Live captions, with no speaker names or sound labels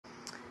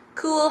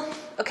Cool.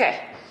 Okay.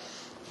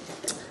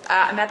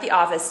 I'm at the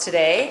office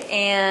today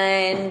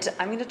and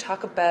I'm going to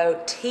talk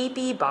about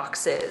tapey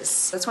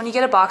boxes. That's when you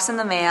get a box in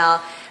the mail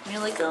and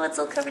you're like, oh, it's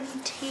all covered in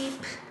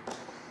tape.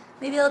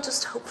 Maybe I'll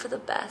just hope for the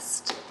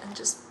best and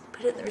just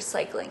put it in the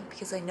recycling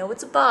because I know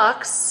it's a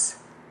box.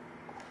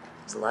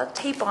 There's a lot of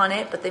tape on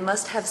it, but they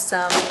must have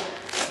some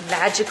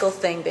magical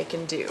thing they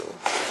can do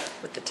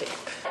with the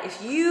tape.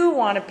 If you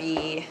want to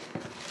be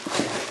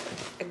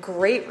a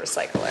great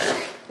recycler,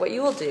 what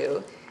you will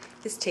do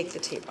is take the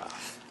tape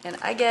off. And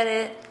I get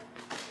it.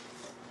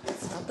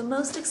 It's not the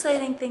most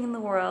exciting thing in the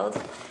world.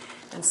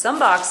 And some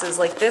boxes,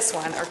 like this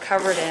one, are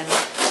covered in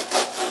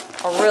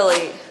a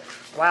really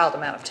wild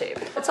amount of tape.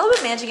 It's all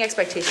about managing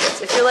expectations.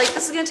 If you're like,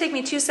 this is gonna take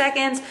me 2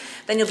 seconds,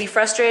 then you'll be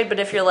frustrated. But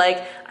if you're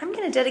like, I'm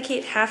gonna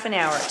dedicate half an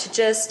hour to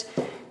just,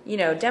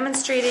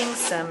 demonstrating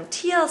some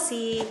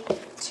TLC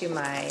to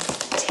my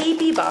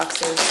tapey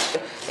boxes,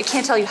 I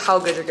can't tell you how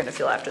good you're gonna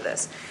feel after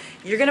this.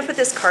 You're gonna put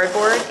this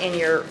cardboard in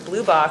your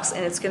blue box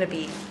and it's gonna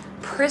be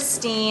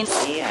pristine.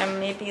 See, I'm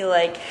maybe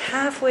like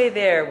halfway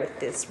there with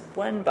this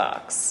one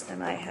box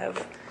and I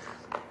have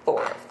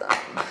 4 of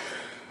them.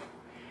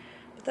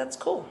 But that's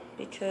cool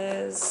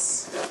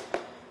because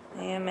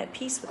I am at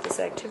peace with this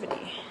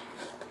activity.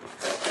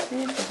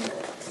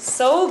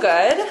 So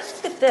good.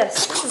 Look at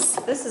this.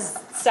 This is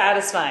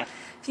satisfying.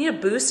 If you need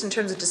a boost in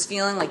terms of just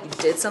feeling like you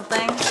did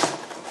something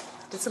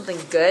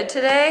good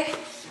today,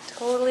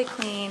 totally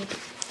clean,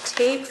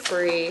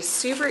 tape-free,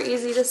 super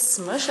easy to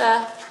smush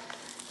up.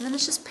 And then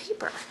it's just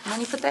paper. And then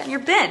you put that in your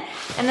bin.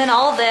 And then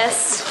all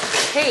this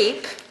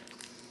tape,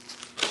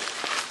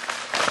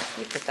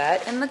 you put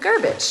that in the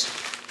garbage.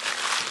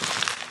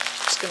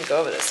 Just gonna go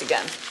over this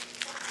again.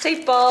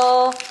 Tape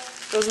ball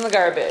goes in the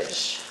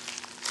garbage.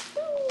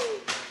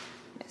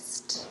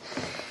 Missed.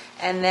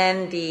 And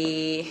then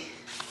the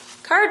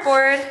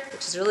cardboard,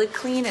 which is really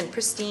clean and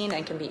pristine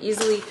and can be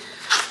easily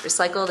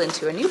recycled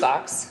into a new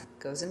box,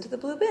 goes into the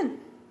blue bin.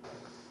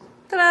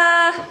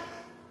 Ta-da!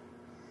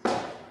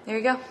 There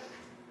you go.